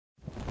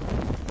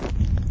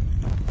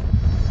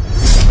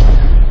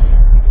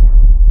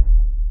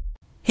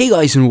Hey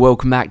guys, and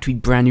welcome back to a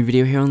brand new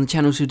video here on the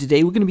channel. So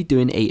today we're going to be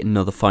doing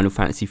another Final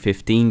Fantasy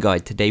 15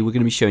 guide. Today we're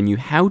going to be showing you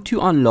how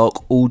to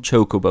unlock all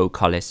Chocobo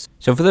colors.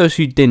 So for those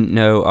who didn't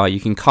know, you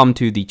can come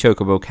to the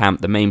Chocobo camp,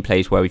 the main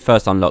place where we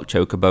first unlock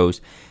Chocobos.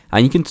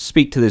 And you can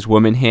speak to this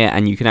woman here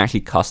and you can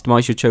actually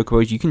customize your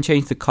Chocobos. You can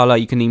change the color,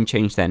 you can even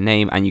change their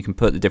name, and you can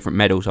put the different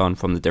medals on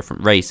from the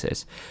different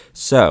races.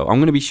 So I'm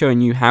going to be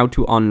showing you how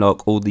to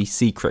unlock all the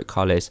secret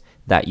colors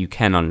that you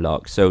can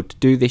unlock. So to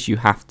do this, you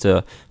have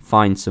to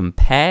find some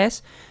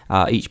pairs.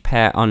 Each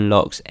pair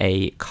unlocks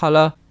a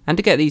color, and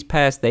to get these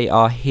pairs, they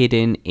are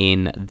hidden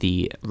in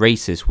the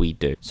races we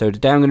do. So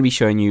today I'm going to be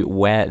showing you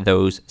where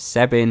those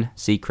 7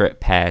 secret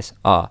pairs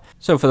are.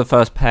 So for the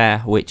first pair,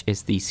 which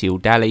is the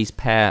Sealdallies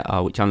pair,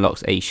 which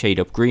unlocks a shade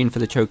of green for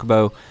the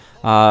Chocobo,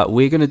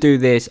 we're going to do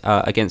this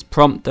against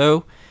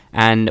Prompto.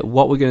 And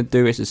what we're going to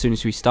do is, as soon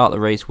as we start the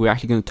race, we're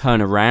actually going to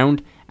turn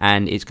around,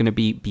 and it's going to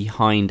be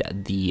behind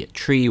the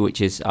tree, which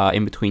is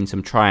in between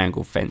some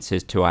triangle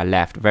fences to our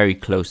left, very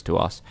close to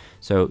us.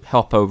 So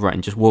hop over it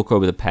and just walk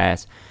over the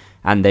pairs,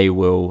 and they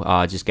will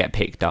just get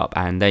picked up,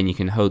 and then you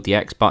can hold the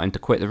X button to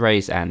quit the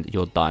race and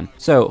you're done.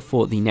 So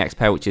for the next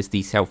pair, which is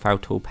the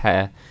Self-Auto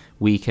pair,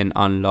 we can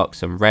unlock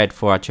some red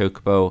for our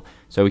Chocobo.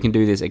 So we can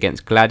do this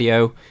against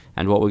Gladio,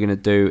 and what we're going to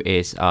do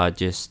is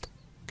just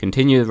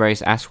continue the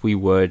race as we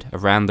would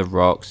around the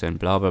rocks and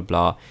blah blah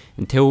blah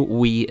until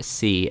we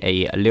see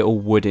a little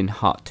wooden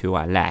hut to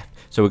our left.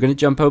 So we're going to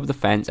jump over the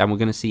fence, and we're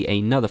going to see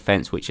another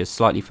fence which is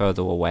slightly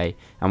further away,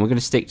 and we're going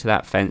to stick to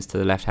that fence to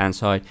the left hand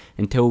side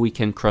until we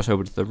can cross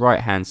over to the right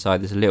hand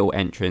side. There's a little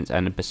entrance,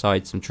 and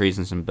beside some trees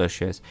and some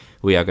bushes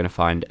we are going to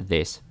find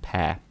this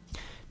pair.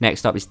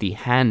 Next up is the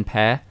hand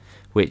pair,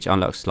 which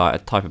unlocks like a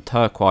type of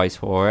turquoise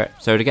for it.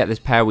 So to get this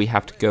pair, we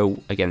have to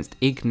go against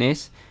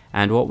Ignis.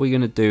 And what we're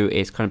going to do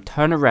is kind of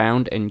turn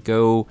around and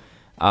go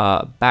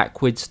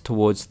backwards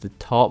towards the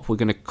top. We're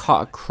going to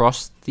cut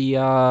across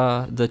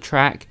the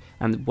track,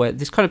 and where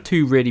there's kind of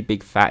 2 really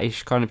big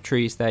fattish kind of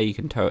trees there. You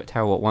can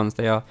tell what ones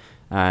they are.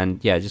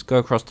 And yeah, just go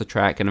across the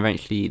track, and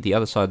eventually the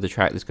other side of the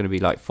track there's going to be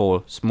like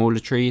 4 smaller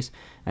trees,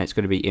 and it's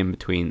going to be in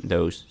between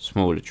those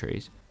smaller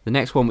trees. The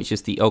next one, which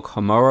is the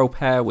Okamoro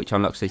pair, which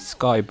unlocks a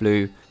sky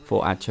blue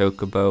for our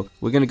Chocobo.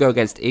 We're going to go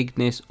against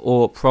Ignis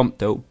or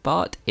Prompto,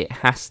 but it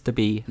has to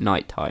be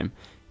nighttime.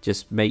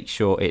 Just make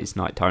sure it's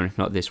nighttime, if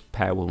not this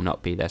pair will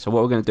not be there. So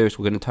what we're going to do is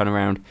we're going to turn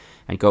around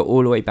and go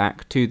all the way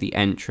back to the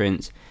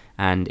entrance,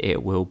 and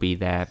it will be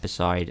there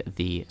beside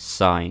the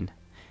sign.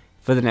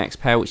 For the next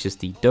pair, which is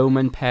the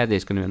Doman pair,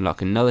 there's going to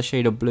unlock another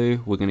shade of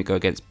blue. We're going to go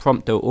against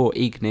Prompto or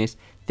Ignis.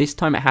 This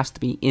time it has to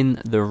be in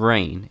the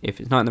rain. If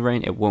it's not in the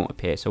rain, it won't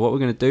appear. So what we're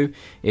going to do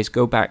is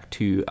go back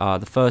to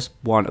the first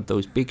one of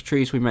those big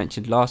trees we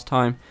mentioned last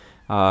time,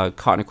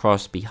 cutting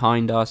across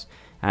behind us,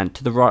 and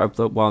to the right of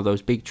one of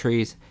those big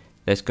trees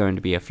there's going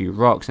to be a few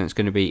rocks, and it's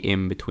going to be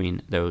in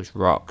between those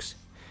rocks.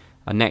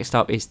 Next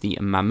up is the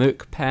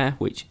Mamuk pair,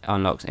 which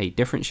unlocks a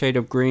different shade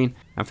of green,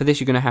 and for this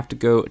you're going to have to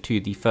go to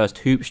the first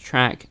hoops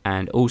track,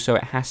 and also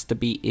it has to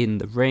be in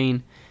the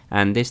rain.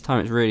 And this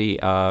time it's really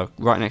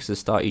right next to the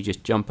start. You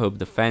just jump over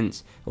the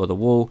fence or the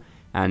wall,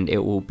 and it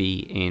will be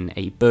in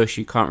a bush.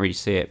 You can't really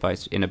see it, but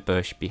it's in a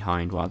bush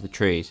behind one of the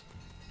trees.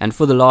 And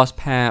for the last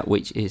pair,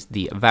 which is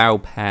the Vow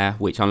pair,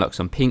 which unlocks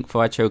some pink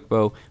for our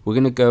Chocobo, we're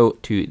going to go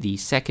to the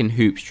second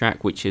hoops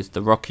track, which is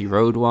the Rocky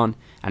Road one,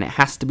 and it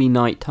has to be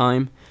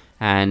nighttime.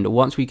 And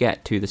once we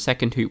get to the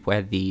second hoop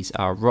where these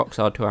rocks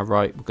are to our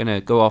right, we're going to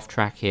go off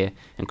track here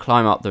and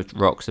climb up the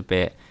rocks a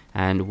bit,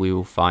 and we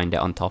will find it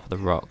on top of the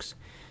rocks.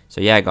 So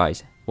yeah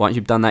guys, once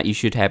you've done that, you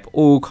should have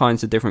all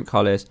kinds of different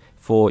colors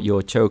for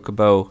your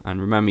Chocobo.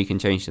 And remember, you can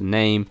change the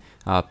name,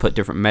 put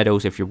different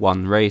medals if you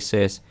won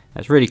races.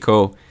 That's really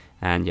cool.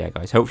 And yeah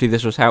guys, hopefully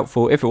this was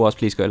helpful. If it was,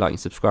 please go like and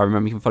subscribe.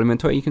 Remember, you can follow me on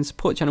Twitter. You can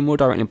support the channel more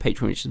directly on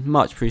Patreon, which is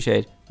much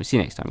appreciated. We'll see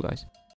you next time guys.